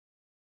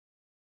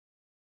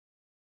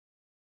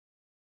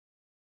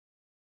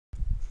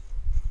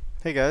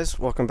Hey guys,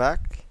 welcome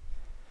back.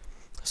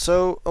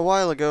 So a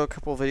while ago, a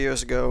couple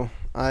videos ago,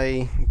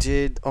 I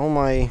did all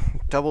my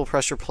double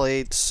pressure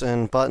plates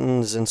and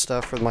buttons and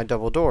stuff with my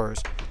double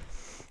doors.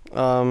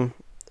 And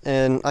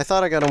I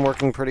thought I got them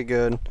working pretty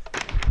good.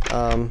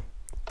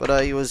 But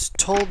I was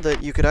told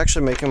that you could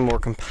actually make them more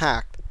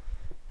compact.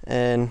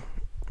 And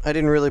I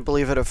didn't really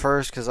believe it at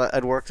first because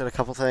I'd worked at a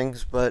couple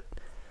things, but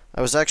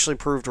I was actually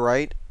proved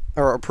right,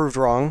 or proved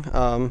wrong.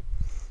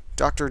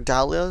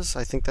 DocterDahl,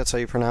 I think that's how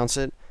you pronounce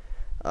it.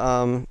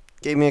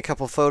 Gave me a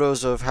couple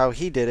photos of how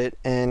he did it,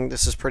 and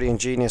this is pretty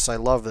ingenious. I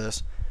love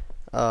this.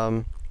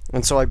 And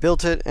so I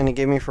built it, and he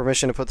gave me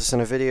permission to put this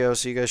in a video,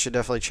 so you guys should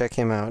definitely check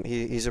him out.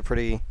 He's a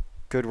pretty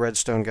good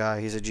redstone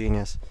guy. He's a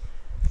genius.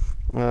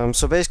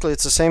 So basically,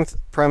 it's the same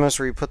premise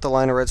where you put the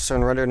line of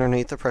redstone right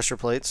underneath the pressure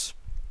plates,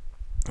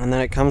 and then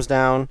it comes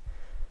down,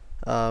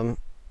 down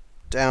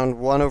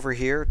one over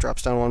here,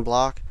 drops down one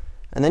block,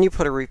 and then you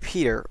put a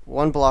repeater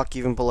one block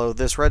even below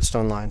this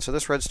redstone line. So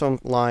this redstone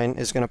line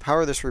is going to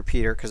power this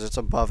repeater because it's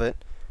above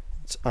it.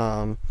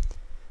 And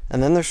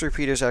then this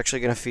repeater is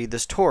actually going to feed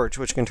this torch,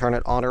 which can turn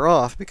it on or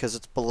off because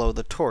it's below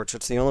the torch.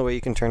 It's the only way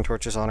you can turn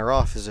torches on or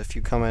off is if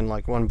you come in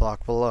like one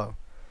block below.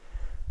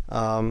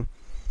 And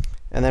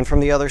then from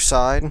the other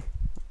side,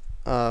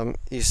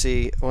 you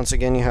see, once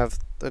again, you have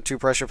the two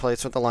pressure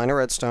plates with the line of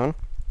redstone.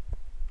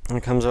 And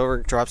it comes over,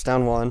 drops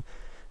down one.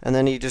 And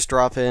then you just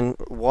drop in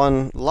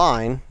one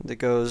line that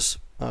goes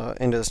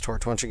into this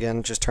torch. Once again,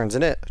 it just turns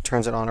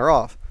it on or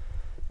off.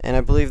 And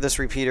I believe this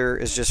repeater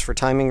is just for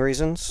timing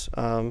reasons.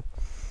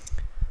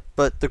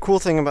 But the cool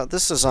thing about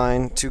this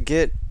design, to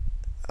get,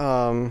 I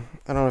don't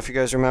know if you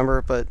guys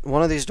remember, but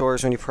one of these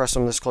doors, when you press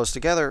them this close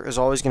together, is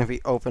always going to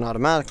be open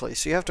automatically.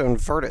 So you have to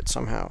invert it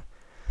somehow.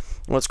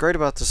 What's great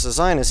about this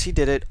design is he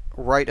did it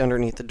right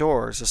underneath the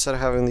doors. Instead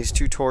of having these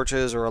two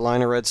torches or a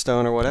line of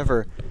redstone or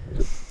whatever,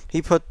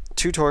 he put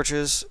two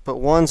torches, but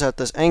one's at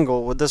this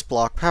angle with this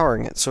block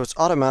powering it. So it's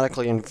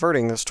automatically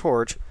inverting this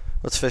torch,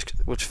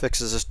 which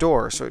fixes this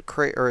door. So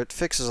it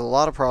fixes a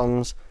lot of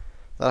problems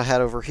that I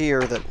had over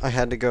here that I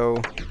had to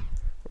go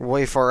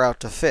way far out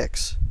to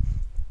fix.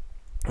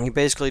 He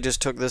basically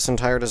just took this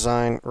entire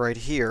design right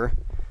here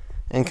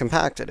and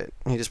compacted it.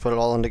 He just put it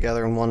all in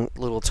together in one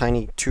little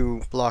tiny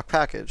 2-block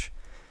package.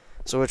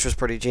 So which was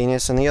pretty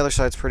genius. And the other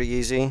side's pretty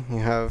easy. You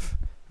have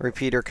a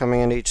repeater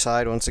coming in each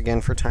side, once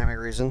again for timing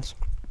reasons.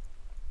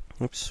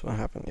 Oops, what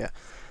happened? Yeah.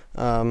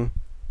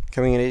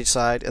 Coming in each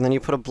side, and then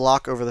you put a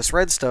block over this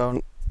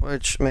redstone,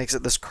 which makes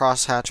it this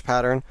crosshatch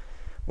pattern,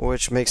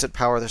 which makes it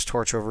power this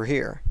torch over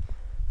here.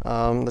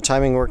 The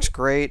timing works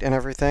great and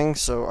everything,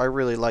 so I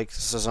really like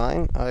this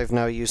design. I've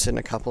now used it in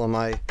a couple of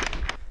my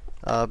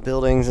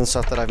buildings and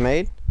stuff that I've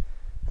made.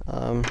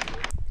 The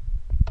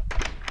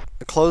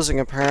closing,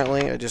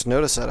 apparently, I just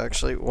noticed that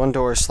actually, one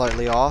door is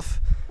slightly off,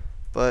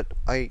 but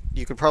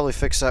you could probably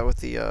fix that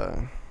with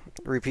the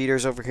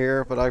repeaters over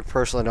here, but I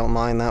personally don't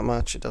mind that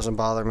much. It doesn't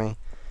bother me.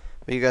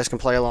 But you guys can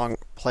play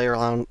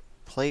around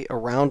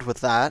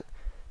with that,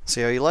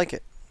 see how you like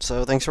it.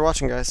 So thanks for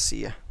watching, guys.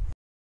 See ya.